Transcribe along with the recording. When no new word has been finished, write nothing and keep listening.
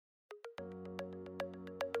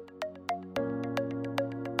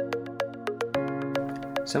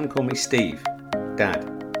Some call me Steve,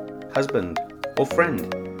 Dad, husband, or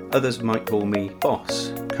friend. Others might call me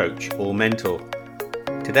boss, coach, or mentor.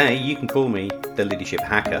 Today, you can call me the Leadership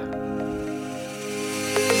Hacker.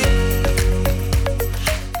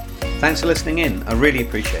 Thanks for listening in. I really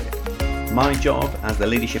appreciate it. My job as the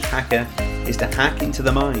Leadership Hacker is to hack into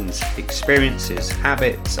the minds, experiences,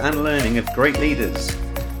 habits, and learning of great leaders,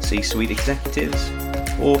 C-suite executives,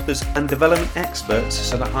 authors, and development experts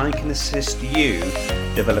so that I can assist you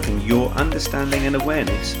developing your understanding and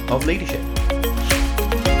awareness of leadership.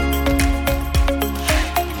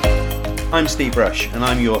 I'm Steve Rush, and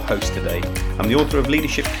I'm your host today. I'm the author of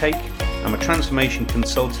Leadership Cake. I'm a transformation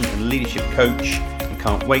consultant and leadership coach, and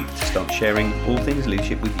can't wait to start sharing all things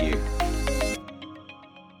leadership with you.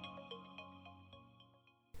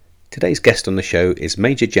 Today's guest on the show is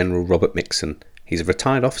Major General Robert Mixon. He's a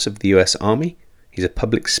retired officer of the US Army, he's a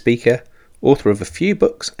public speaker, author of a few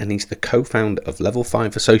books, and he's the co-founder of Level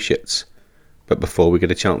 5 Associates. But before we get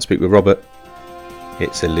a chance to speak with Robert,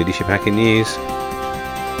 it's a Leadership Hacking News.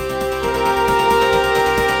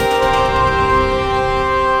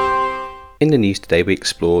 In the news today, we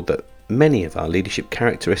explored that many of our leadership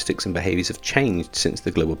characteristics and behaviours have changed since the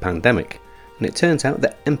global pandemic, and it turns out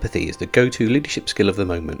that empathy is the go-to leadership skill of the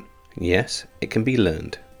moment. Yes, it can be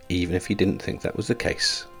learned, even if you didn't think that was the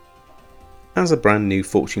case. As a brand new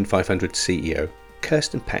Fortune 500 CEO,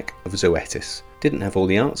 Kirsten Peck of Zoetis didn't have all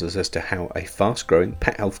the answers as to how a fast-growing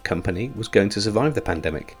pet health company was going to survive the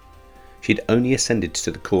pandemic. She'd only ascended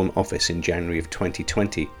to the Corn office in January of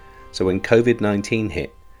 2020, so when COVID-19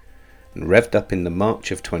 hit and revved up in the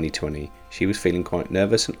March of 2020, she was feeling quite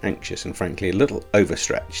nervous and anxious and frankly a little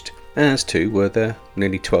overstretched, as too were the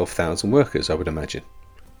nearly 12,000 workers, I would imagine.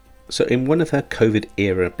 So in one of her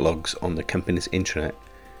COVID-era blogs on the company's intranet,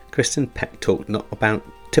 Kirsten Peck talked not about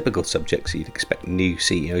typical subjects you'd expect new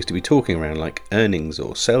CEOs to be talking around like earnings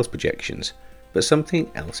or sales projections, but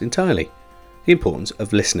something else entirely, the importance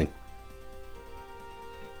of listening.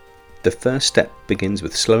 The first step begins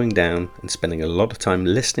with slowing down and spending a lot of time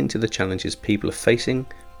listening to the challenges people are facing,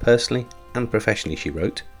 personally and professionally, she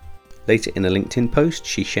wrote. Later in a LinkedIn post,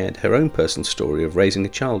 she shared her own personal story of raising a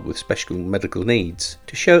child with special medical needs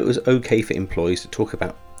to show it was okay for employees to talk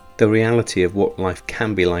about the reality of what life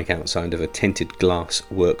can be like outside of a tinted glass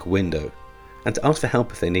work window, and to ask for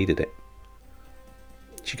help if they needed it.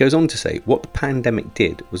 She goes on to say what the pandemic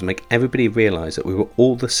did was make everybody realise that we were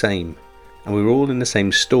all the same, and we were all in the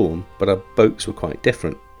same storm, but our boats were quite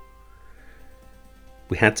different.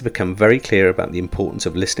 We had to become very clear about the importance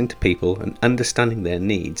of listening to people and understanding their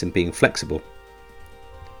needs and being flexible.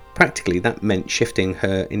 Practically, that meant shifting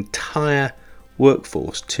her entire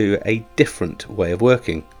workforce to a different way of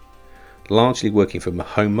working, largely working from a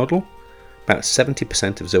home model. About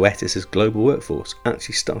 70% of Zoetis' global workforce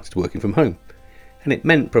actually started working from home, and it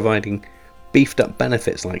meant providing beefed up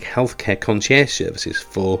benefits like healthcare concierge services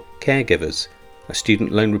for caregivers, a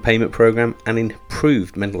student loan repayment program, and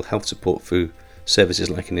improved mental health support through services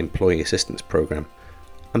like an employee assistance program.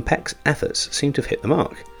 And Peck's efforts seem to have hit the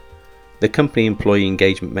mark. The company employee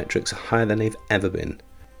engagement metrics are higher than they've ever been,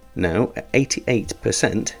 now at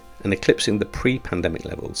 88% and eclipsing the pre-pandemic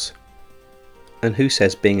levels. And who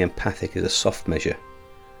says being empathic is a soft measure?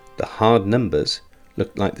 The hard numbers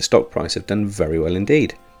look like the stock price have done very well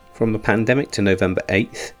indeed. From the pandemic to November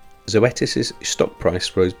 8th, Zoetis' stock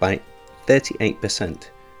price rose by 38%, and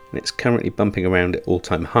it's currently bumping around at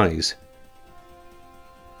all-time highs.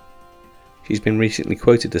 She's been recently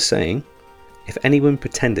quoted as saying, "If anyone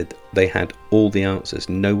pretended they had all the answers,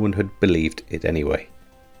 no one had believed it anyway."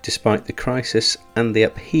 Despite the crisis and the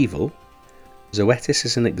upheaval, Zoetis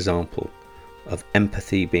is an example of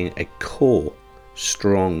empathy being a core,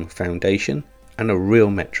 strong foundation and a real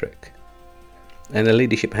metric. And the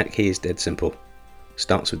leadership hack here is dead simple.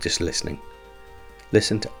 Starts with just listening.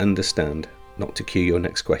 Listen to understand, not to cue your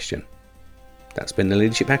next question. That's been the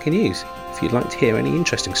Leadership Hacking News. If you'd like to hear any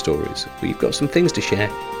interesting stories, or you've got some things to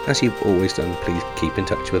share, as you've always done, please keep in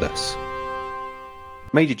touch with us.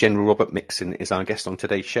 Major General Robert Mixon is our guest on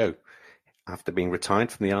today's show. After being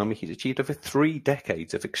retired from the Army, he's achieved over 3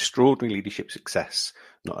 decades of extraordinary leadership success,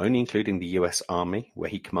 not only including the US Army, where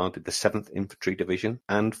he commanded the 7th Infantry Division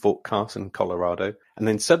and Fort Carson, Colorado, and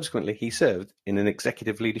then subsequently he served in an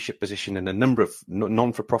executive leadership position in a number of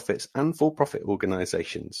non-for-profits and for-profit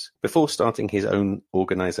organizations, before starting his own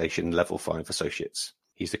organization, Level 5 Associates.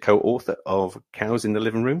 He's the co-author of Cows in the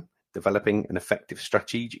Living Room, Developing an Effective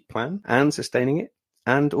Strategic Plan and Sustaining It,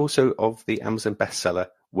 and also of the Amazon bestseller,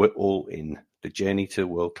 We're All In, The Journey to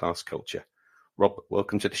World-Class Culture. Rob,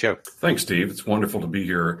 welcome to the show. Thanks, Steve. It's wonderful to be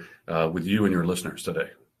here with you and your listeners today.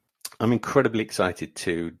 I'm incredibly excited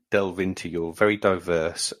to delve into your very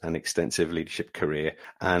diverse and extensive leadership career.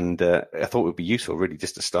 And I thought it would be useful really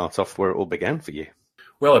just to start off where it all began for you.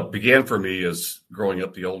 Well, it began for me as growing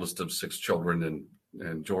up the oldest of 6 children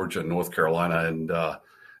in Georgia and North Carolina, and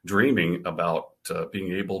dreaming about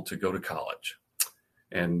being able to go to college.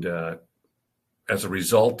 And as a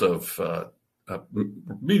result of a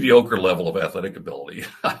mediocre level of athletic ability,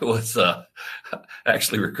 I was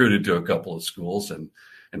actually recruited to a couple of schools, and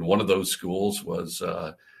one of those schools was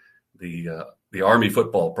the Army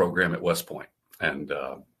football program at West Point. And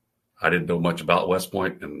I didn't know much about West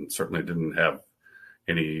Point, and certainly didn't have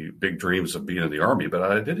any big dreams of being in the Army, but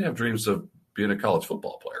I did have dreams of being a college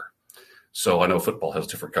football player. So I know football has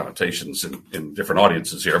different connotations in different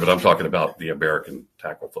audiences here, but I'm talking about the American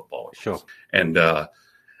tackle football. Sure. And I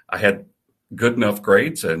had good enough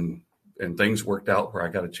grades, and things worked out where I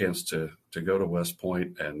got a chance to go to West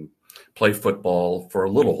Point and play football for a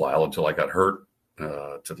little while until I got hurt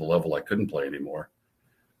to the level I couldn't play anymore.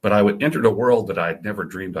 But I would enter a world that I'd never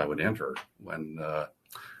dreamed I would enter when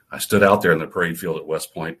I stood out there in the parade field at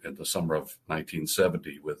West Point in the summer of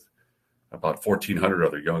 1970 with about 1,400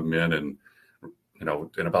 other young men. And,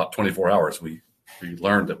 in about 24 hours, we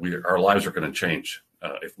learned that our lives are going to change.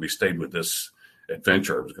 If we stayed with this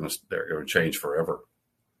adventure, they're going to change forever.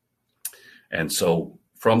 And so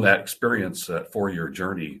from that experience, that 4-year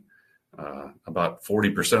journey, about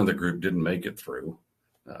 40% of the group didn't make it through.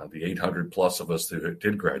 The 800 plus of us that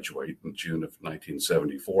did graduate in June of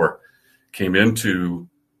 1974 came into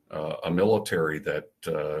a military that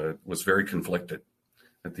was very conflicted.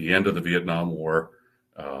 At the end of the Vietnam War,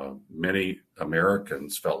 many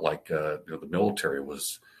Americans felt like the military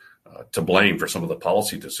was to blame for some of the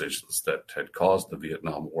policy decisions that had caused the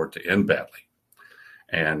Vietnam War to end badly.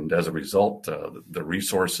 And as a result, the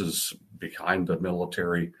resources behind the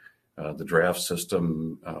military, the draft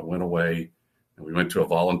system went away. And we went to a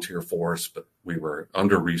volunteer force, but we were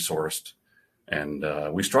under-resourced. And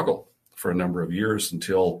we struggled for a number of years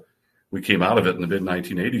until we came out of it in the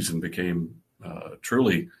mid-1980s and became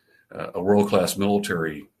truly a world-class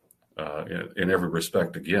military in every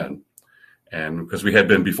respect again, and because we had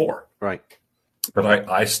been before. Right. But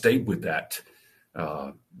I stayed with that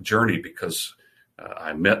journey because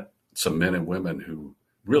I met some men and women who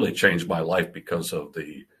really changed my life because of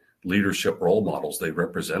the leadership role models they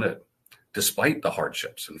represented, despite the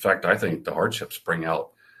hardships. In fact, I think the hardships bring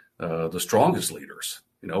out the strongest leaders,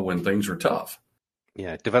 when things are tough.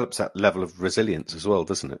 Yeah, it develops that level of resilience as well,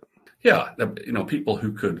 doesn't it? Yeah, people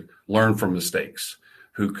who could learn from mistakes,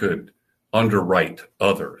 who could underwrite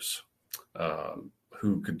others,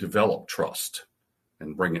 who could develop trust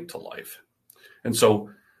and bring it to life. And so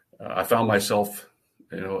I found myself,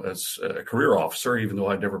 as a career officer, even though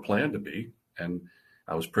I'd never planned to be. And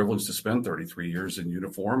I was privileged to spend 33 years in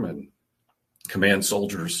uniform and command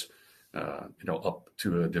soldiers, up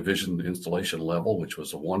to a division installation level, which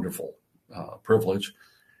was a wonderful privilege.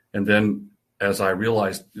 And then as I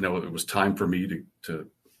realized, it was time for me to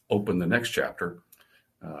open the next chapter,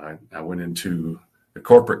 I went into the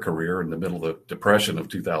corporate career in the middle of the Depression of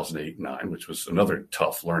 2008 and 9, which was another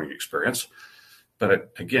tough learning experience.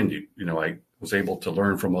 But again, I was able to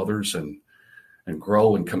learn from others and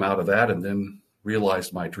grow and come out of that, and then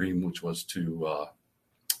realized my dream, which was to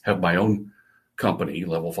have my own company,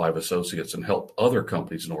 Level 5 Associates, and help other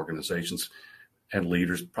companies and organizations and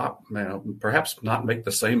leaders perhaps not make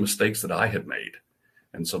the same mistakes that I had made.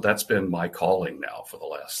 And so that's been my calling now for the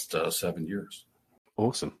last 7 years.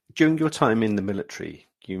 Awesome. During your time in the military,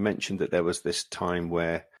 you mentioned that there was this time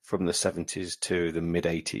where from the 70s to the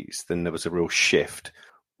mid-80s, then there was a real shift.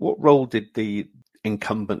 What role did the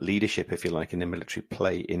incumbent leadership, if you like, in the military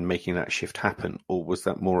play in making that shift happen? Or was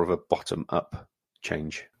that more of a bottom-up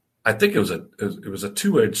change? I think it was a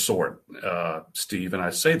two-edged sword, Steve. And I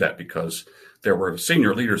say that because there were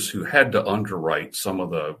senior leaders who had to underwrite some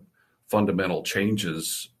of the fundamental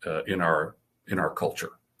changes in our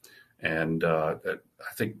culture. And I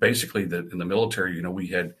think basically that in the military, we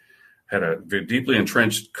had a very deeply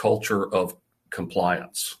entrenched culture of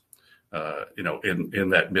compliance, in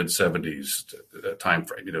that mid-70s time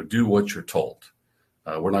frame. Do what you're told.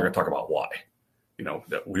 We're not going to talk about why,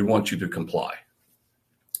 that we want you to comply.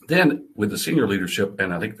 Then with the senior leadership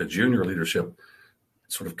and I think the junior leadership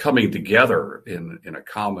sort of coming together in a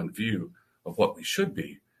common view of what we should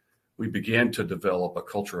be, we began to develop a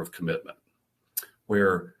culture of commitment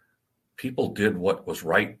where people did what was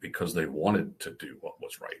right because they wanted to do what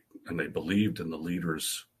was right, and they believed in the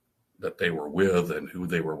leaders that they were with and who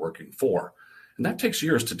they were working for. And that takes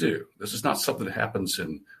years to do. This is not something that happens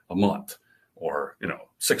in a month or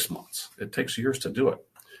 6 months. It takes years to do it.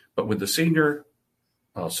 But with the senior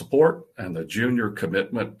support and the junior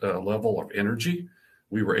commitment level of energy,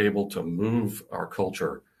 we were able to move our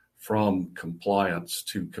culture from compliance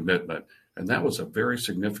to commitment. And that was a very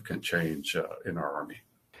significant change in our Army.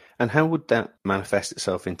 And how would that manifest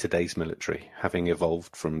itself in today's military, having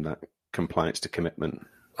evolved from that compliance to commitment?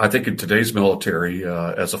 I think in today's military,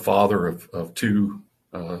 as a father of two,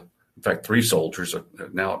 in fact, three soldiers,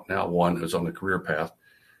 now one who's on the career path,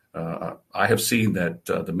 I have seen that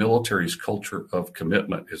the military's culture of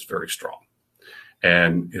commitment is very strong.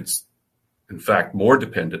 And it's, in fact, more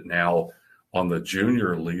dependent now on the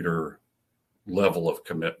junior leader level of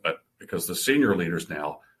commitment, because the senior leaders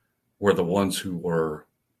now were the ones who were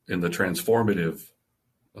in the transformative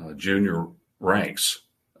junior ranks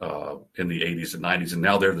in the 80s and 90s, and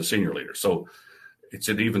now they're the senior leaders. So it's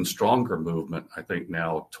an even stronger movement, I think,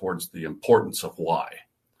 now towards the importance of why,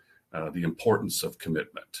 the importance of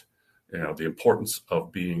commitment, the importance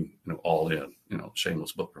of being all in,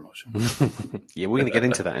 shameless book promotion. Yeah, we're going to get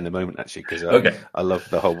into that in a moment, actually, because Okay. I love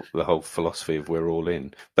the whole philosophy of we're all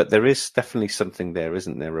in. But there is definitely something there,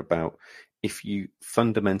 isn't there, about if you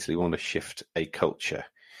fundamentally want to shift a culture,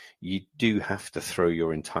 you do have to throw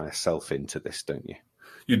your entire self into this, don't you?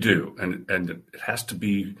 You do, and it has to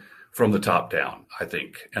be from the top down, I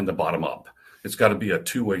think, and the bottom up. It's got to be a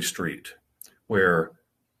two-way street where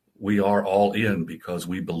we are all in because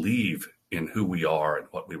we believe in who we are and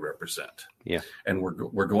what we represent. Yeah, and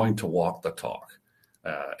we're going to walk the talk.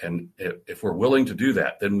 And if we're willing to do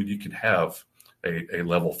that, then you can have a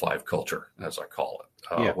level 5 culture, as I call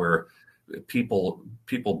it, where people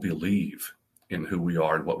believe in who we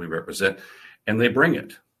are and what we represent, and they bring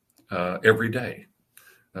it every day.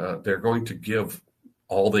 They're going to give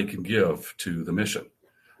all they can give to the mission,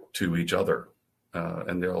 to each other.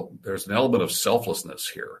 And there's an element of selflessness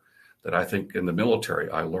here that I think in the military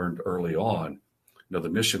I learned early on. The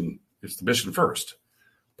mission is the mission first.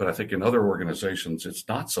 But I think in other organizations, it's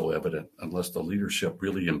not so evident unless the leadership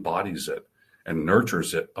really embodies it and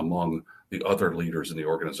nurtures it among the other leaders in the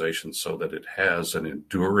organization so that it has an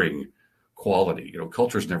enduring quality.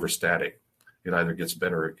 Culture is never static. It either gets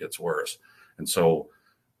better or it gets worse. And so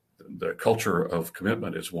the culture of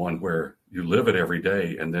commitment is one where you live it every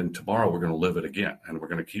day, and then tomorrow we're going to live it again, and we're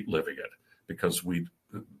going to keep living it because we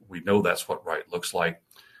know that's what right looks like.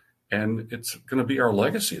 And it's going to be our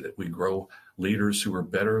legacy that we grow leaders who are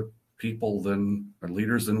better people than or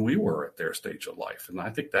leaders than we were at their stage of life. And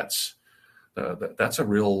I think that's a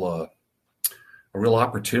real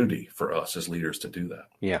opportunity for us as leaders to do that.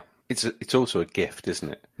 Yeah, it's also a gift, isn't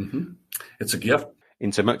it? Mm-hmm. It's a gift.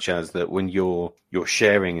 In so much as that when you're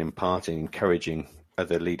sharing, imparting, encouraging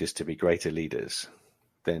other leaders to be greater leaders,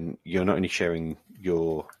 then you're not only sharing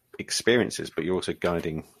your experiences, but you're also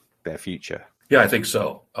guiding their future. Yeah, I think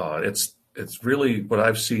so. It's really what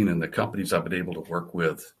I've seen in the companies I've been able to work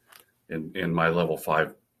with in my level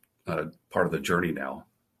 5 part of the journey now,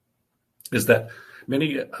 is that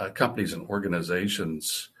many companies and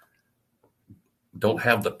organizations don't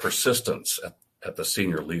have the persistence at the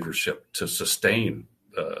senior leadership to sustain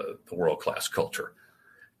the world-class culture.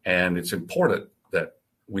 And it's important that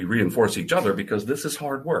we reinforce each other because this is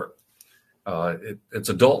hard work. It's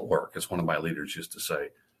adult work, as one of my leaders used to say.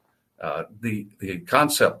 The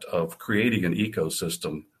concept of creating an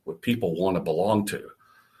ecosystem what people want to belong to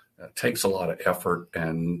takes a lot of effort.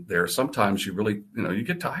 And there are sometimes you really, you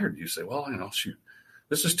get tired. You say, well, shoot,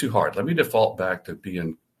 this is too hard. Let me default back to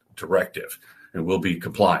being directive, and we'll be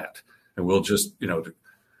compliant. And we'll just,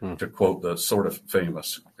 to quote the sort of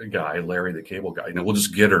famous guy, Larry the Cable Guy, we'll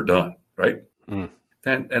just get her done, right? Mm.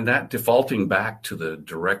 And that defaulting back to the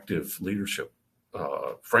directive leadership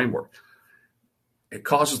framework, it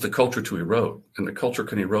causes the culture to erode, and the culture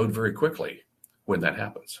can erode very quickly when that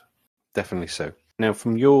happens. Definitely so. Now,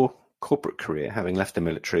 from your corporate career, having left the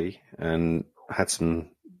military and had some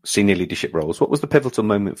senior leadership roles, what was the pivotal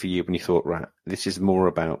moment for you when you thought, right, this is more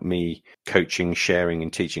about me coaching, sharing,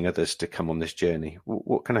 and teaching others to come on this journey?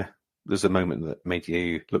 What kind of was the moment that made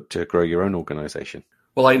you look to grow your own organization?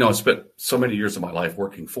 Well, I spent so many years of my life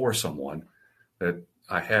working for someone that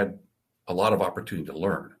I had a lot of opportunity to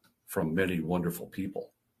learn from many wonderful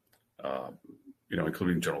people,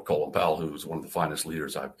 including General Colin Powell, who was one of the finest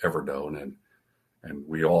leaders I've ever known. And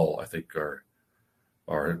we all, I think,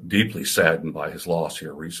 are deeply saddened by his loss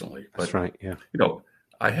here recently. That's right, yeah.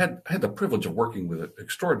 I had the privilege of working with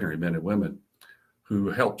extraordinary men and women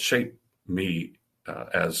who helped shape me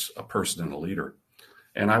as a person and a leader.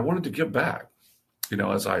 And I wanted to give back.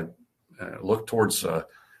 As I looked towards the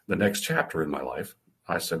next chapter in my life,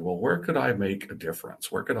 I said, well, where could I make a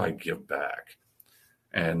difference? Where could I give back?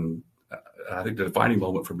 And I think the defining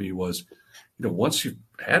moment for me was, once you've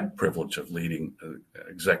had privilege of leading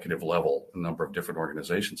executive level, a number of different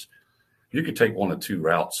organizations, you could take one of two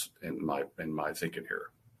routes in my thinking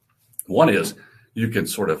here. One is you can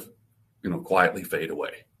sort of, quietly fade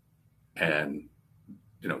away and,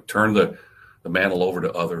 turn the mantle over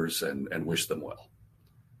to others and wish them well.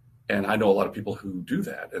 And I know a lot of people who do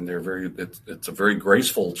that, and it's a very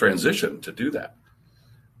graceful transition to do that.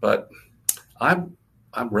 But I'm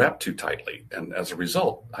wrapped too tightly, and as a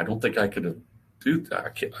result, I don't think I could do that.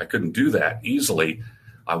 I couldn't do that easily.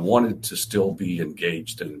 I wanted to still be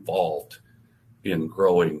engaged and involved in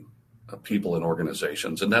growing people and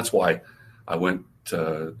organizations, and that's why I went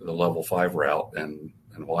to the level 5 route, and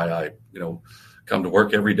why I come to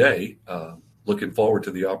work every day, looking forward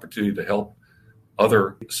to the opportunity to help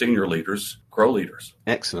other senior leaders grow leaders.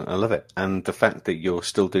 Excellent. I love it. And the fact that you're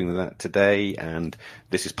still doing that today, and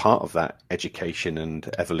this is part of that education and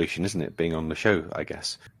evolution, isn't it? Being on the show, I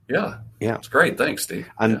guess. Yeah. It's great. Thanks, Steve.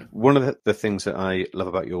 And one of the things that I love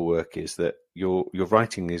about your work is that your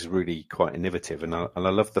writing is really quite innovative. And I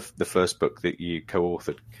love the first book that you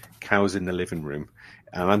co-authored, Cows in the Living Room.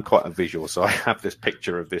 And I'm quite a visual, so I have this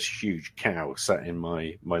picture of this huge cow sat in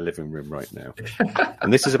my living room right now.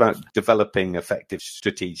 And this is about developing effective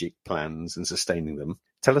strategic plans and sustaining them.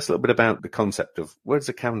 Tell us a little bit about the concept of where does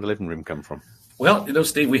a cow in the living room come from? Well,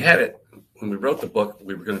 Steve, we had it when we wrote the book.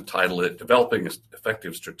 We were going to title it Developing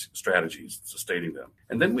Effective Strategies, Sustaining Them.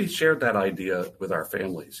 And then we shared that idea with our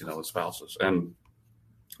families, as spouses. And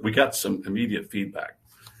we got some immediate feedback.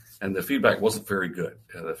 And the feedback wasn't very good.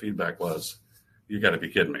 The feedback was, you got to be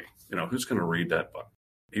kidding me. Who's going to read that book?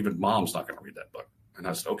 Even mom's not going to read that book. And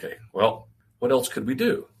I said, okay, well, what else could we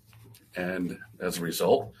do? And as a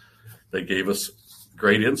result, they gave us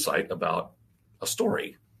great insight about a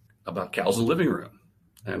story about cows in the living room.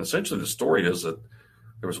 And essentially the story is that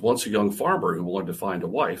there was once a young farmer who wanted to find a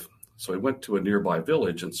wife. So he went to a nearby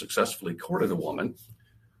village and successfully courted a woman,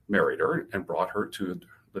 married her, and brought her to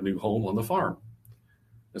the new home on the farm.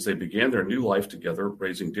 As they began their new life together,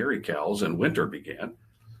 raising dairy cows, and winter began,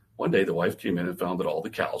 one day the wife came in and found that all the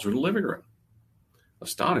cows were in the living room.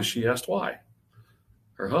 Astonished, she asked why.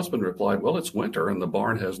 Her husband replied, well, it's winter and the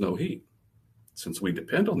barn has no heat. Since we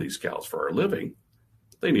depend on these cows for our living,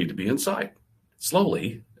 they need to be inside.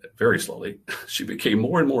 Slowly, very slowly, she became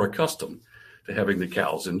more and more accustomed to having the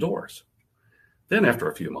cows indoors. Then after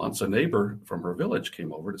a few months, a neighbor from her village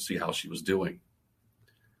came over to see how she was doing.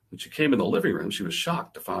 When she came in the living room, she was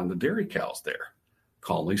shocked to find the dairy cows there,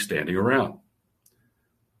 calmly standing around.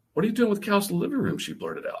 What are you doing with cows in the living room? She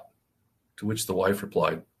blurted out. To which the wife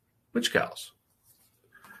replied, which cows?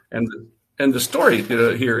 And the story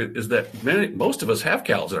here is that most of us have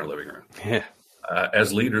cows in our living room. Yeah.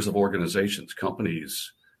 As leaders of organizations,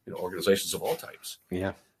 companies, organizations of all types.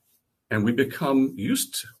 Yeah. And we become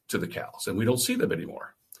used to the cows and we don't see them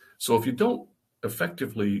anymore. So if you don't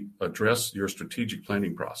effectively address your strategic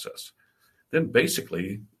planning process, then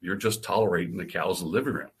basically you're just tolerating the cows in the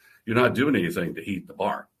living room. You're not doing anything to heat the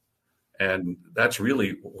barn. And that's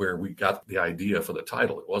really where we got the idea for the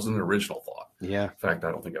title. It wasn't an original thought. Yeah. In fact,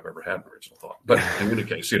 I don't think I've ever had an original thought. But in any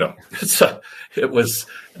case, it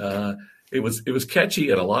was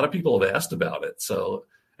catchy, and a lot of people have asked about it. So,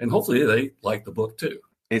 and hopefully they like the book too.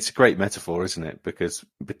 It's a great metaphor, isn't it? Because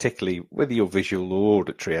particularly whether you're visual or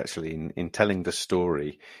auditory, actually, in telling the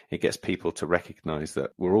story, it gets people to recognize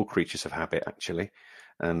that we're all creatures of habit, actually.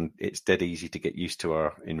 And it's dead easy to get used to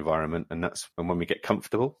our environment. And when we get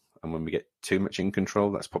comfortable and when we get too much in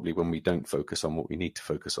control, that's probably when we don't focus on what we need to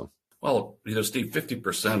focus on. Well, Steve,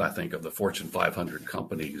 50%, I think, of the Fortune 500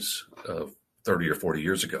 companies of 30 or 40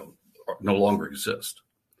 years ago no longer exist.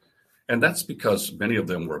 And that's because many of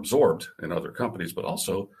them were absorbed in other companies, but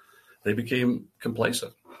also they became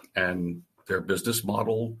complacent and their business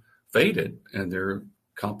model faded and their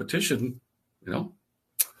competition,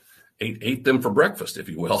 ate them for breakfast, if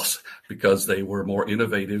you will, because they were more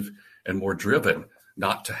innovative and more driven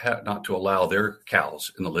not to allow their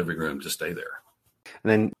cows in the living room to stay there.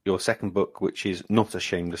 And then your second book, which is not a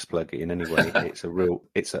shameless plug in any way,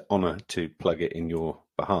 it's an honor to plug it in your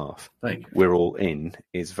behalf. Thank you. We're All In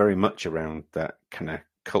is very much around that kind of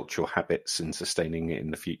cultural habits and sustaining it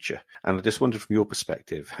in the future. And I just wondered from your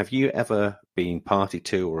perspective, have you ever been party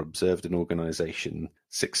to or observed an organization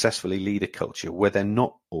successfully lead a culture where they're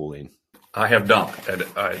not all in? I have not. And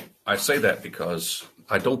I say that because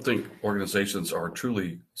I don't think organizations are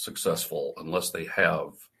truly successful unless they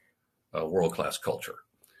have a world-class culture.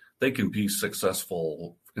 They can be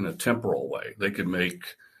successful in a temporal way. They can make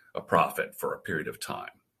a profit for a period of time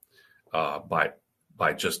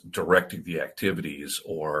by just directing the activities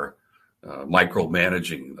or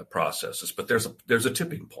micromanaging the processes. But there's a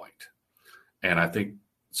tipping point. And I think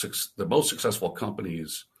the most successful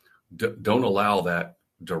companies don't allow that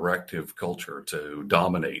directive culture to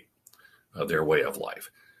dominate their way of life.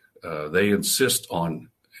 They insist on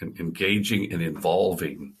engaging and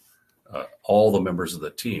involving all the members of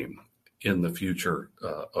the team in the future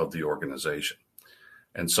of the organization.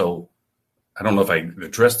 And so I don't know if I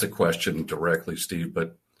addressed the question directly, Steve,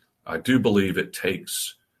 but I do believe it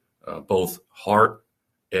takes both heart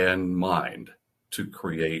and mind to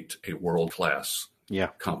create a world-class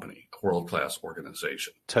company, a world-class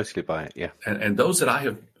organization. Totally buy it, yeah. And those that I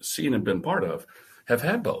have seen and been part of have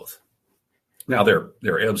had both. Now, there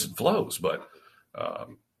are ebbs and flows, but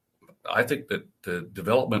I think that the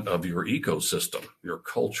development of your ecosystem, your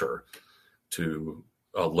culture, to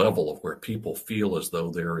a level of where people feel as though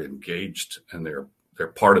they're engaged and they're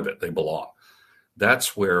part of it, they belong.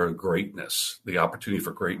 That's where greatness, the opportunity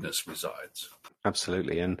for greatness resides.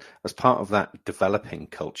 Absolutely. And as part of that developing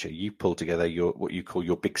culture, you pulled together what you call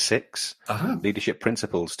your big six leadership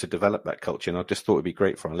principles to develop that culture. And I just thought it'd be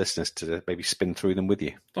great for our listeners to maybe spin through them with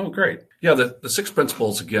you. Oh, great. Yeah, the six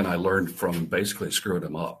principles, again, I learned from basically screwing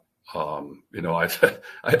them up. I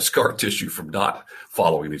have scar tissue from not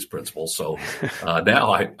following these principles. So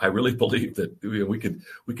now I really believe that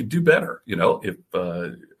we could do better, if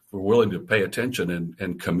we're willing to pay attention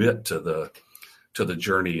and commit to the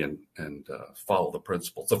journey and follow the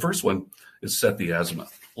principles. The first one is set the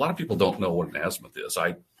azimuth. A lot of people don't know what an azimuth is.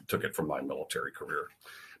 I took it from my military career.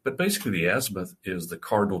 But basically the azimuth is the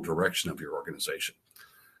cardinal direction of your organization.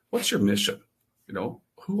 What's your mission?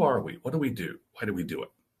 Who are we? What do we do? Why do we do it?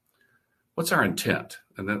 What's our intent?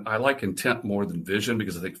 And then I like intent more than vision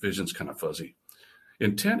because I think vision's kind of fuzzy.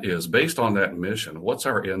 Intent is based on that mission. What's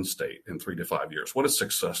our end state in 3 to 5 years? What does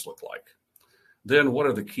success look like? Then what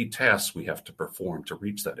are the key tasks we have to perform to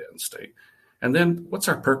reach that end state? And then what's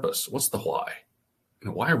our purpose? What's the why?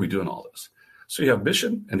 Why are we doing all this? So you have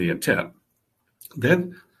mission and the intent.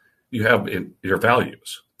 Then you have your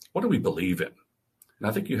values. What do we believe in? And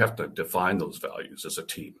I think you have to define those values as a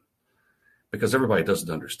team because everybody doesn't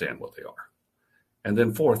understand what they are. And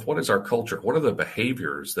then fourth, what is our culture? What are the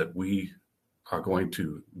behaviors that we are going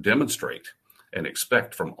to demonstrate and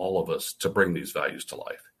expect from all of us to bring these values to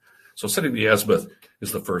life? So setting the azimuth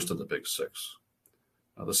is the first of the big six.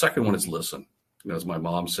 The second one is listen. As my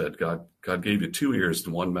mom said, God gave you 2 ears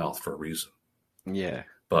and 1 mouth for a reason. Yeah.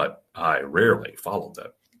 But I rarely followed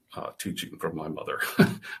that teaching from my mother.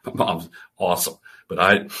 My mom's awesome, but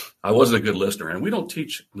I wasn't a good listener. And we don't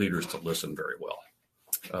teach leaders to listen very well.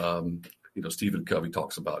 Stephen Covey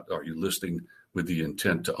talks about, are you listening with the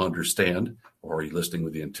intent to understand, or are you listening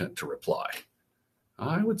with the intent to reply?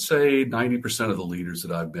 I would say 90% of the leaders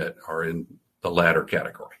that I've met are in the latter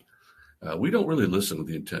category. We don't really listen with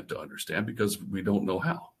the intent to understand because we don't know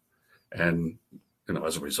how. And,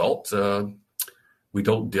 as a result, we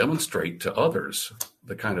don't demonstrate to others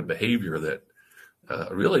the kind of behavior that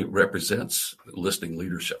really represents listening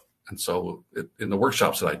leadership. And so in the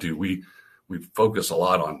workshops that I do, we focus a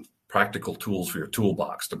lot on practical tools for your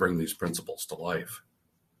toolbox to bring these principles to life.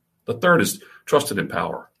 The third is trust and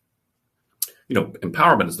empower.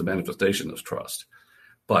 Empowerment is the manifestation of trust,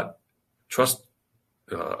 but trust,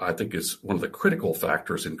 I think, is one of the critical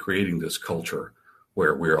factors in creating this culture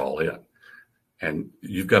where we're all in. And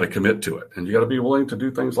you've got to commit to it. And you got to be willing to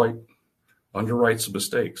do things like underwrite some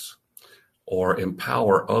mistakes or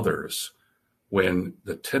empower others when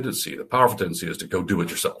the powerful tendency is to go do it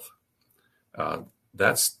yourself.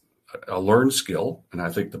 That's a learned skill. And I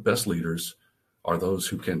think the best leaders are those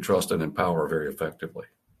who can trust and empower very effectively.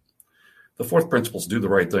 The fourth principle is do the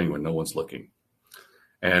right thing when no one's looking.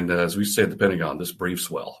 And as we say at the Pentagon, this briefs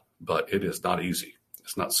well, but it is not easy.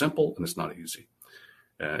 It's not simple and it's not easy.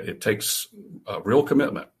 It takes a real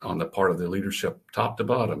commitment on the part of the leadership, top to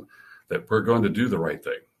bottom, that we're going to do the right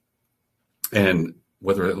thing. And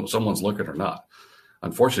whether someone's looking or not.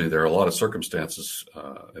 Unfortunately, there are a lot of circumstances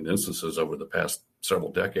and instances over the past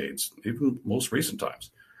several decades, even most recent times,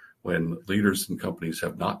 when leaders and companies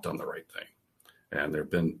have not done the right thing. And there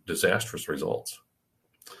have been disastrous results.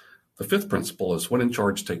 The fifth principle is when in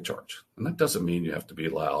charge, take charge. And that doesn't mean you have to be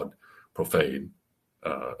loud, profane,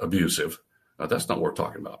 abusive. That's not what we're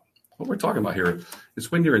talking about. What we're talking about here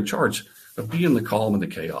is when you're in charge of being the calm in the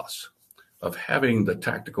chaos, of having the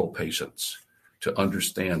tactical patience to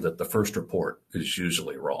understand that the first report is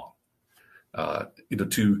usually wrong.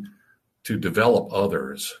 To develop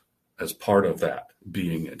others as part of that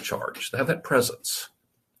being in charge, to have that presence.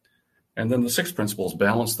 And then the sixth principle is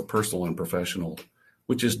balance the personal and professional,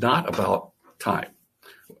 which is not about time.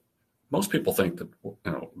 Most people think that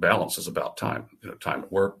balance is about time, time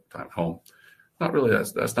at work, time at home. Not really.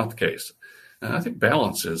 That's not the case. And I think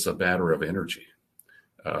balance is a matter of energy,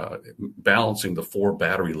 balancing the 4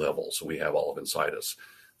 battery levels we have all of inside us,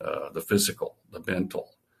 the physical, the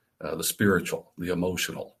mental, the spiritual, the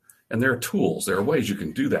emotional. And there are tools, there are ways you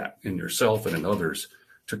can do that in yourself and in others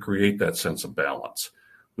to create that sense of balance,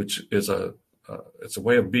 which is it's a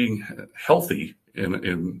way of being healthy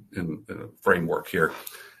in a framework here,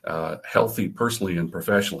 healthy personally and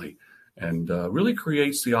professionally, and really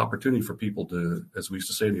creates the opportunity for people to, as we used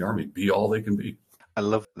to say in the Army, be all they can be. I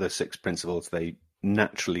love the 6 principles. They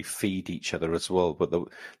naturally feed each other as well. But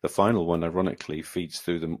the final one, ironically, feeds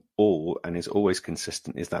through them all and is always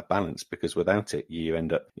consistent, is that balance, because without it, you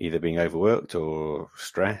end up either being overworked or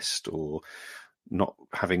stressed or not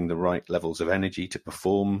having the right levels of energy to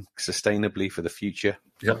perform sustainably for the future.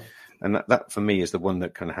 Yeah. And that for me is the one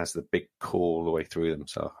that kind of has the big core all the way through them.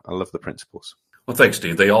 So I love the principles. Well, thanks,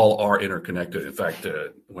 Steve. They all are interconnected. In fact,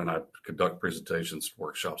 when I conduct presentations,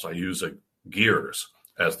 workshops, I use gears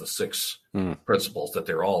as the 6 principles, that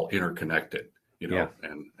they're all interconnected,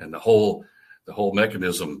 and the whole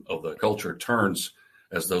mechanism of the culture turns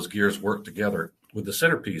as those gears work together, with the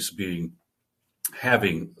centerpiece being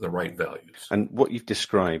having the right values. And what you've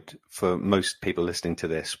described for most people listening to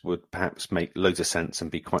this would perhaps make loads of sense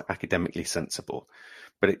and be quite academically sensible.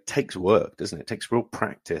 But it takes work, doesn't it? It takes real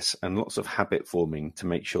practice and lots of habit forming to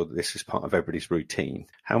make sure that this is part of everybody's routine.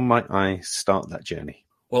 How might I start that journey?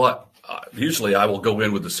 Well, usually I will go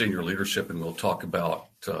in with the senior leadership and we'll talk about,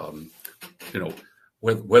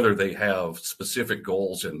 whether they have specific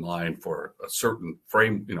goals in mind for a certain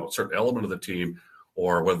frame, a certain element of the team,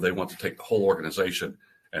 or whether they want to take the whole organization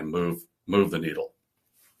and move the needle.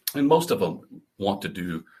 And most of them want to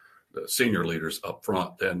do, the senior leaders up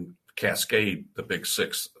front, then cascade the big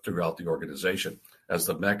 6 throughout the organization as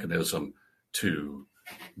the mechanism to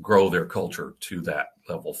grow their culture to that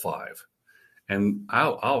level 5. And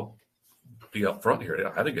I'll be up front here.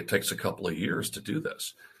 I think it takes a couple of years to do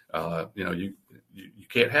this. You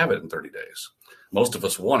can't have it in 30 days. Most of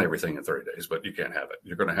us want everything in 30 days, but you can't have it.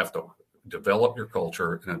 You're going to have to develop your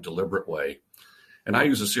culture in a deliberate way. And I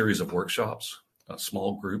use a series of workshops, a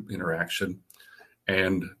small group interaction,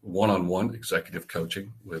 and one-on-one executive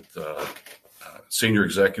coaching with senior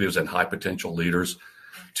executives and high potential leaders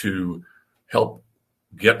to help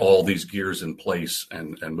get all these gears in place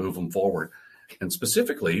and move them forward. And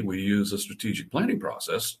specifically, we use a strategic planning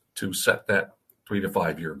process to set that 3 to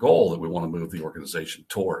 5 year goal that we want to move the organization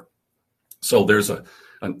toward. So there's an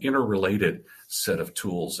interrelated set of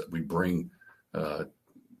tools that we bring to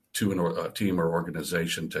a team or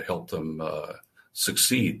organization to help them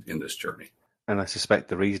succeed in this journey. And I suspect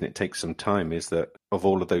the reason it takes some time is that of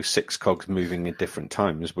all of those 6 cogs moving at different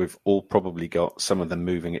times, we've all probably got some of them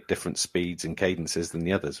moving at different speeds and cadences than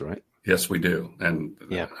the others, right? Yes, we do. And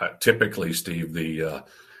typically, Steve, I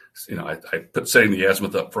put setting the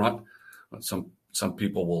azimuth up front. Some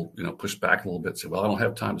people will, push back a little bit and say, well, I don't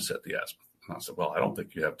have time to set the azimuth. And I said, well, I don't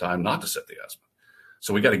think you have time not to set the azimuth.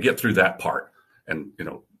 So we got to get through that part and,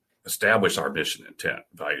 establish our mission, intent,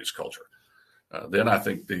 values, culture. Then I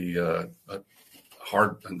think the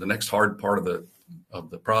next hard part of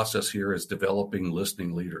the process here is developing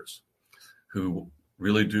listening leaders who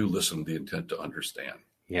really do listen to the intent to understand.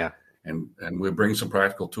 Yeah. And we bring some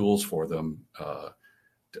practical tools for them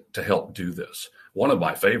to help do this. One of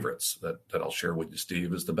my favorites that I'll share with you,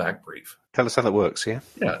 Steve, is the back brief. Tell us how that works, yeah?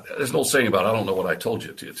 Yeah, there's an old saying about, I don't know what I told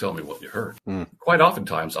you till you tell me what you heard. Quite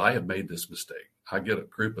oftentimes, I have made this mistake. I get a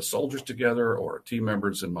group of soldiers together or team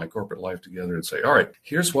members in my corporate life together and say, all right,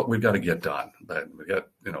 here's what we've got to get done. We got,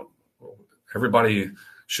 everybody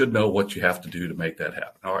should know what you have to do to make that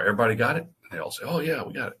happen. All right, everybody got it? And they all say, oh, yeah,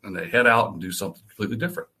 we got it. And they head out and do something completely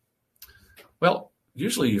different. Well,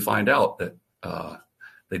 usually you find out that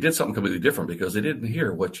they did something completely different because they didn't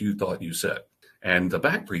hear what you thought you said. And the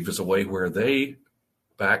back brief is a way where they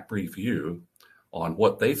back brief you on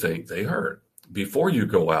what they think they heard before you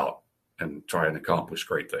go out and try and accomplish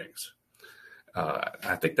great things.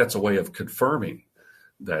 I think that's a way of confirming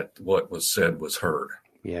that what was said was heard.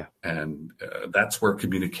 Yeah. And that's where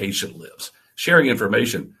communication lives. Sharing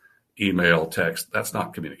information, email, text, that's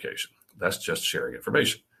not communication. That's just sharing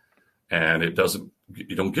information. And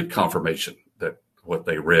you don't get confirmation that what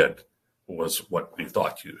they read was what you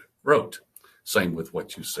thought you wrote. Same with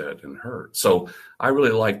what you said and heard. So I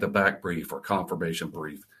really like the back brief or confirmation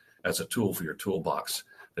brief as a tool for your toolbox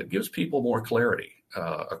that gives people more clarity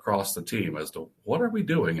across the team as to what are we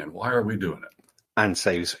doing and why are we doing it. And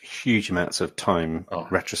saves huge amounts of time Oh,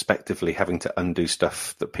 retrospectively having to undo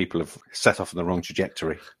stuff that people have set off on the wrong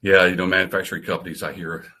trajectory. yeah, manufacturing companies, I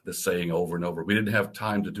hear this saying over and over. We didn't have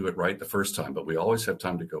time to do it right the first time, but we always have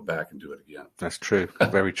time to go back and do it again. That's true.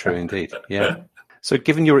 Very true indeed. Yeah. So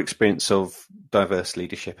given your experience of diverse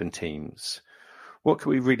leadership and teams, what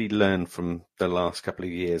can we really learn from the last couple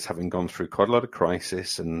of years, having gone through quite a lot of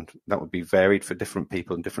crisis, and that would be varied for different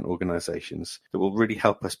people and different organizations, that will really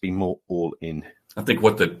help us be more all in? I think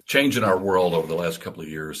what the change in our world over the last couple of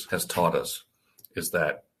years has taught us is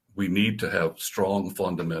that we need to have strong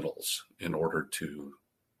fundamentals in order to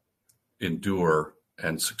endure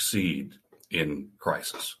and succeed in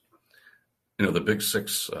crisis. The big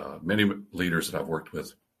six, many leaders that I've worked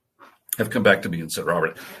with have come back to me and said,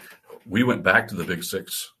 Robert, we went back to the big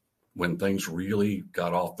six when things really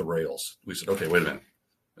got off the rails. We said, okay, wait a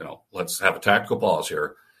minute. Let's have a tactical pause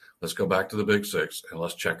here. Let's go back to the big six and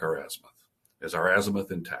let's check our azimuth. Is our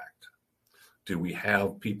azimuth intact? Do we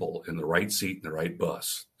have people in the right seat in the right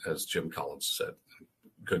bus, as Jim Collins said?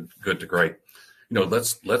 Good to great.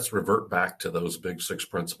 Let's revert back to those big six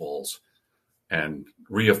principles and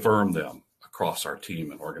reaffirm them across our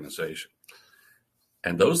team and organization.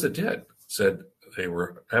 And those that did said they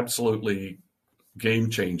were absolutely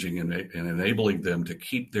game-changing in enabling them to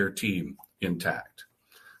keep their team intact,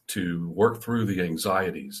 to work through the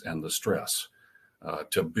anxieties and the stress,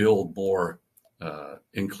 to build more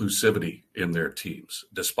inclusivity in their teams,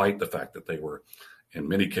 despite the fact that they were, in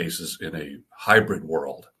many cases, in a hybrid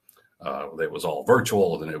world. It was all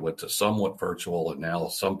virtual, and then it went to somewhat virtual, and now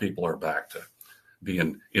some people are back to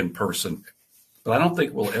being in person. But I don't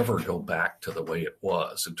think we'll ever go back to the way it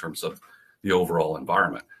was in terms of the overall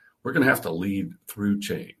environment. We're going to have to lead through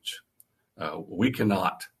change. We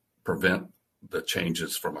cannot prevent the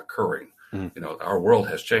changes from occurring. Our world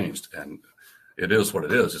has changed, and it is what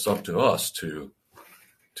it is. It's up to us to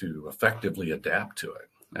effectively adapt to it.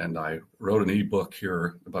 And I wrote an ebook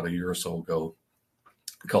here about a year or so ago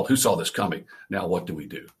called "Who Saw This Coming? Now What Do We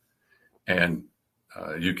Do?" And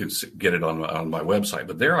you can get it on my website.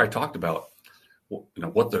 But there I talked about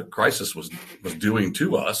what the crisis was doing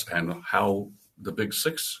to us and how the big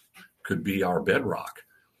six could be our bedrock,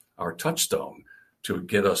 our touchstone to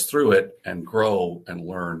get us through it and grow and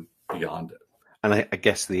learn beyond it. And I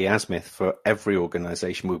guess the azimuth for every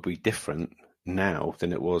organization will be different now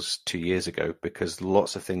than it was 2 years ago, because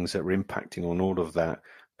lots of things that are impacting on all of that: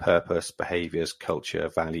 purpose, behaviors, culture,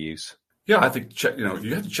 values. Yeah, I think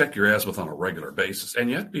you have to check your azimuth on a regular basis, and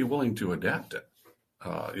you have to be willing to adapt it.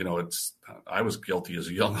 I was guilty as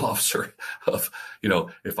a young officer of,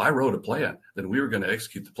 if I wrote a plan, then we were going to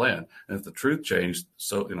execute the plan. And if the truth changed,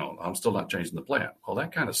 so, I'm still not changing the plan. Well,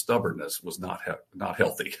 that kind of stubbornness was not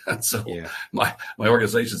healthy. And so my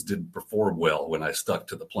organizations didn't perform well when I stuck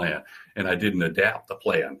to the plan, and I didn't adapt the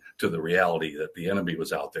plan to the reality that the enemy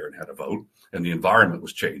was out there and had a vote, and the environment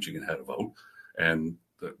was changing and had a vote, and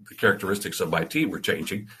the characteristics of my team were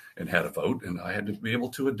changing and had a vote, and I had to be able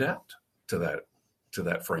to adapt to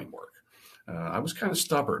that framework. I was kind of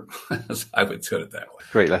stubborn, as I would put it that way.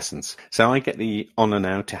 Great lessons. So I get the honor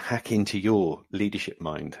now to hack into your leadership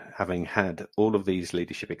mind, having had all of these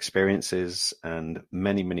leadership experiences and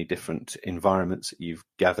many, many different environments that you've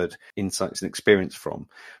gathered insights and experience from.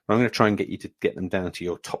 I'm going to try and get you to get them down to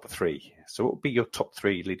your top three. So what would be your top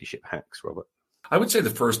three leadership hacks, Robert? I would say the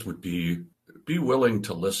first would be willing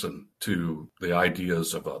to listen to the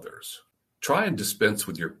ideas of others. Try and dispense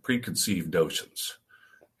with your preconceived notions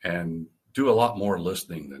and do a lot more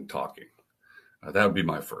listening than talking. That would be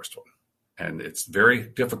my first one. And it's very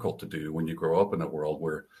difficult to do when you grow up in a world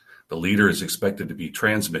where the leader is expected to be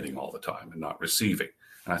transmitting all the time and not receiving.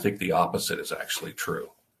 And I think the opposite is actually true.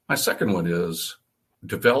 My second one is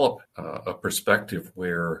develop a perspective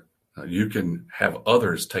where you can have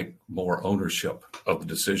others take more ownership of the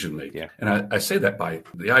decision making. Yeah. And I say that by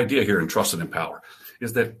the idea here in Trust and Empower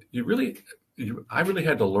is that I really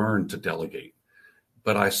had to learn to delegate,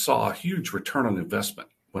 but I saw a huge return on investment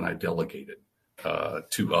when I delegated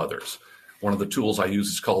to others. One of the tools I use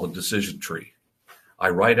is called a decision tree. I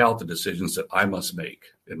write out the decisions that I must make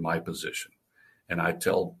in my position, and I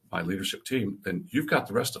tell my leadership team, then you've got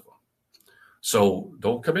the rest of them. So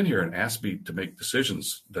don't come in here and ask me to make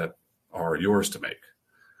decisions that are yours to make.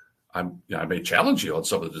 I may challenge you on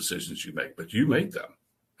some of the decisions you make, but you make them.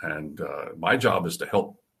 And my job is to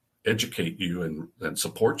help educate you and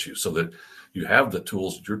support you so that you have the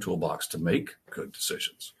tools in your toolbox to make good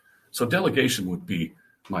decisions. So delegation would be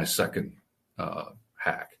my second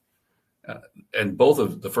hack. And both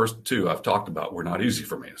of the first two I've talked about were not easy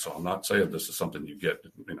for me. So I'm not saying this is something you get,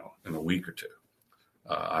 in a week or two.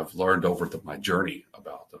 I've learned over my journey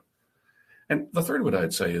about them. And the third one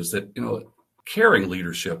I'd say is that, caring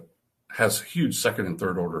leadership has huge second and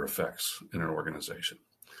third order effects in an organization.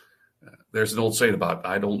 There's an old saying about,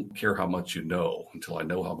 I don't care how much you know until I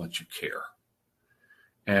know how much you care.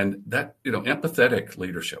 And that, empathetic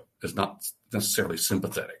leadership is not necessarily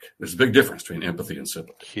sympathetic. There's a big difference between empathy and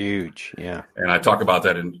sympathy. Huge, yeah. And I talk about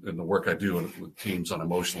that in the work I do with teams on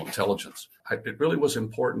emotional intelligence. It really was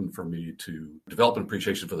important for me to develop an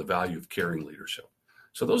appreciation for the value of caring leadership.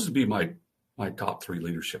 So those would be my top 3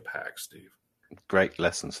 leadership hacks, Steve. Great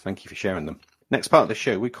lessons. Thank you for sharing them. Next part of the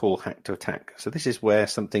show we call Hack to Attack. So this is where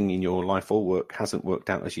something in your life or work hasn't worked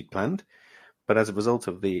out as you'd planned, but as a result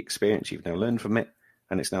of the experience you've now learned from it,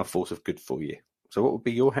 and it's now a force of good for you. So what would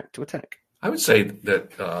be your hack to attack? I would say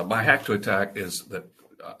that my hack to attack is that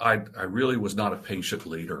I really was not a patient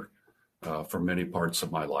leader for many parts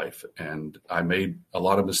of my life. And I made a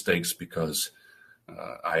lot of mistakes because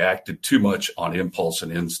I acted too much on impulse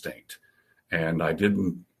and instinct. And I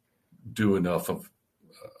didn't do enough of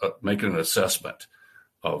making an assessment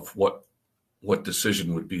of what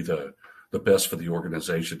decision would be the best for the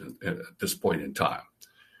organization at this point in time.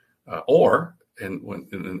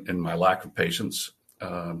 In my lack of patience,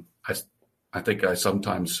 I think I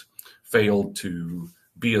sometimes failed to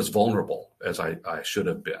be as vulnerable as I should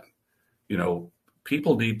have been.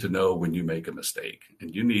 People need to know when you make a mistake,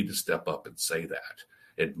 and you need to step up and say that,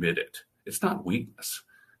 admit it. It's not weakness.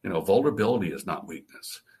 Vulnerability is not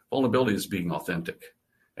weakness. Vulnerability is being authentic,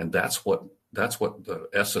 and that's what the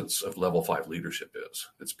essence of level 5 leadership is.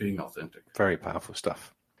 It's being authentic. Very powerful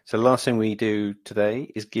stuff. So the last thing we do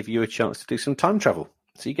today is give you a chance to do some time travel.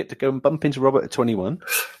 So you get to go and bump into Robert at 21,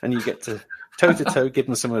 and you get to toe-to-toe give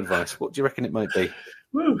him some advice. What do you reckon it might be?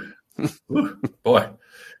 Woo. Woo. Boy,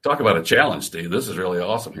 talk about a challenge, Steve. This is really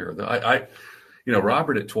awesome here.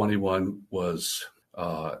 Robert at 21 was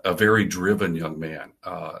a very driven young man.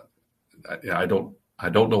 I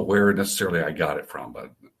don't know where necessarily I got it from,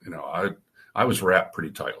 but I was wrapped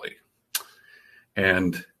pretty tightly.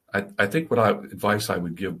 And I think advice I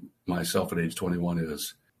would give myself at age 21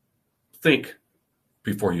 is think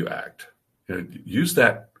before you act. Use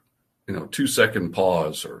that 2-second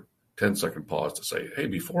pause or 10-second pause to say, hey,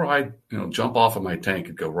 before I jump off of my tank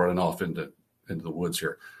and go running off into the woods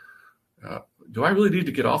here, do I really need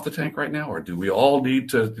to get off the tank right now, or do we all need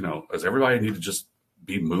to does everybody need to just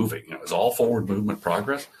be moving? Is all forward movement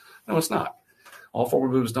progress? No, it's not. All forward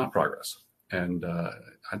movement is not progress. And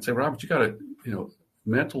I'd say, Robert, you got to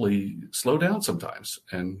mentally slow down sometimes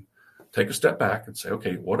and take a step back and say,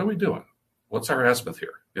 okay, what are we doing? What's our azimuth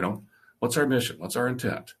here? What's our mission? What's our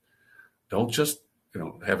intent? Don't just,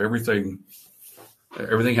 have everything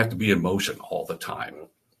have to be in motion all the time.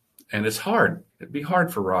 And it's hard. It'd be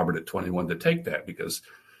hard for Robert at 21 to take that because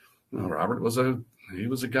Robert was a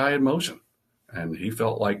guy in motion, and he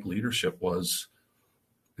felt like leadership was,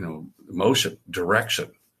 motion,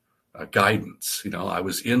 direction, guidance. I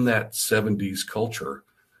was in that 70s culture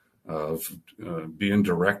of being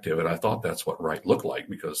directive, and I thought that's what right looked like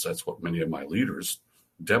because that's what many of my leaders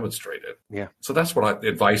demonstrated. Yeah. So that's what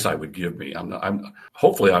advice I would give me.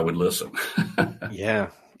 Hopefully I would listen.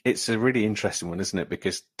 Yeah. It's a really interesting one, isn't it?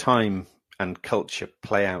 Because time and culture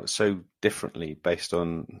play out so differently based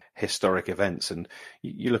on historic events. And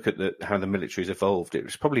you look at how the military's evolved.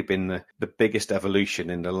 It's probably been the biggest evolution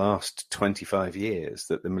in the last 25 years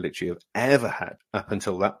that the military have ever had. Up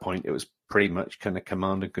until that point, it was pretty much kind of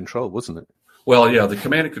command and control, wasn't it? Well, yeah, the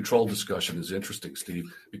command and control discussion is interesting,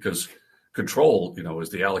 Steve, because control, is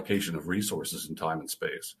the allocation of resources in time and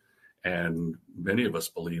space. And many of us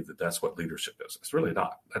believe that that's what leadership is. It's really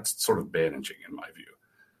not. That's sort of managing, in my view.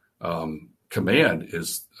 Command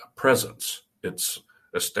is presence. It's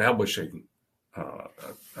establishing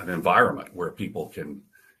an environment where people can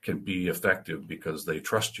be effective because they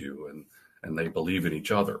trust you and they believe in each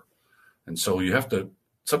other. And so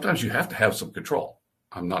sometimes you have to have some control.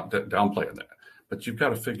 I'm not downplaying that, but you've got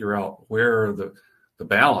to figure out where the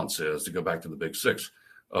balance is, to go back to the big 6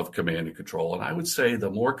 of command and control. And I would say the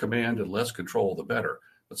more command and less control, the better.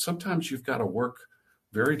 But sometimes you've got to work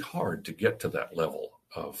very hard to get to that level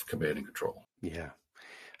of command and control. Yeah.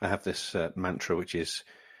 I have this mantra, which is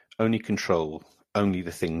only control only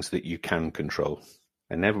the things that you can control.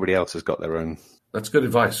 And everybody else has got their own. That's good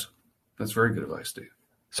advice. That's very good advice, Steve.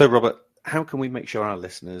 So, Robert, how can we make sure our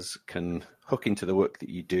listeners can hook into the work that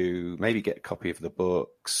you do, maybe get a copy of the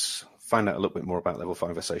books, find out a little bit more about Level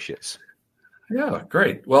 5 Associates? Yeah,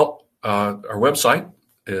 great. Well, our website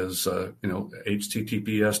is,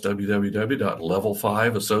 https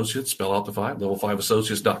www.level5associates, spell out the 5,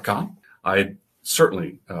 level5associates.com. I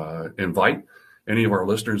certainly invite any of our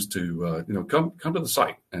listeners to come to the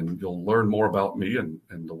site, and you'll learn more about me and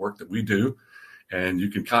the work that we do. And you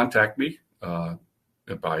can contact me through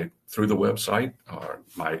the website.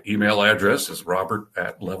 My email address is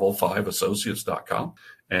robert@level5associates.com,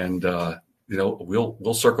 and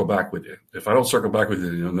we'll circle back with you. If I don't circle back with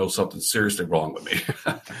you, you'll know something's seriously wrong with me.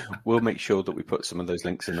 We'll make sure that we put some of those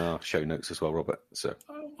links in our show notes as well, Robert. So,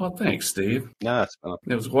 well, thanks, Steve. No,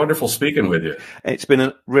 it was wonderful speaking with you. It's been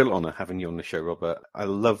a real honor having you on the show, Robert. I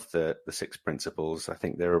love the 6 principles. I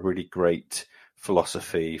think they're a really great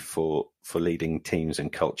philosophy for leading teams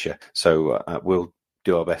and culture. So we'll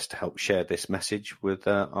do our best to help share this message with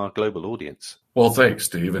our global audience. Well, thanks,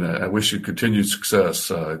 Steve, and I wish you continued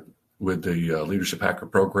success with the Leadership Hacker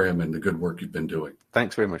program and the good work you've been doing.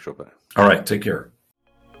 Thanks very much, Robert. All right, take care.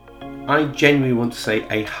 I genuinely want to say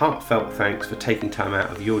a heartfelt thanks for taking time out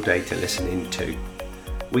of your day to listen in to.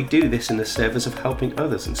 We do this in the service of helping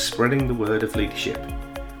others and spreading the word of leadership.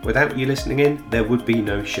 Without you listening in, there would be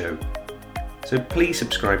no show. So please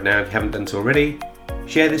subscribe now if you haven't done so already.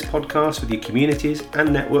 Share this podcast with your communities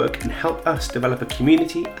and network and help us develop a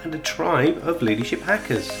community and a tribe of leadership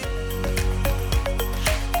hackers.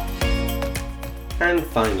 And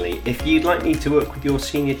finally, if you'd like me to work with your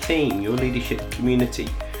senior team, your leadership community,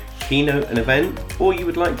 keynote an event, or you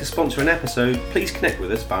would like to sponsor an episode, please connect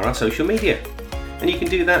with us via our social media. And you can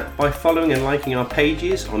do that by following and liking our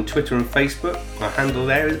pages on Twitter and Facebook. Our handle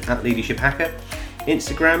there is @LeadershipHacker.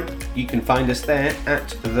 Instagram, you can find us there at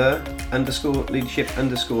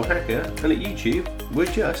 @the_leadership_hacker, and at YouTube, we're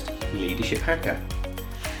just Leadership Hacker.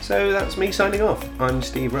 So that's me signing off. I'm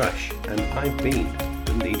Steve Rush, and I've been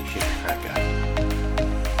the Leadership Hacker.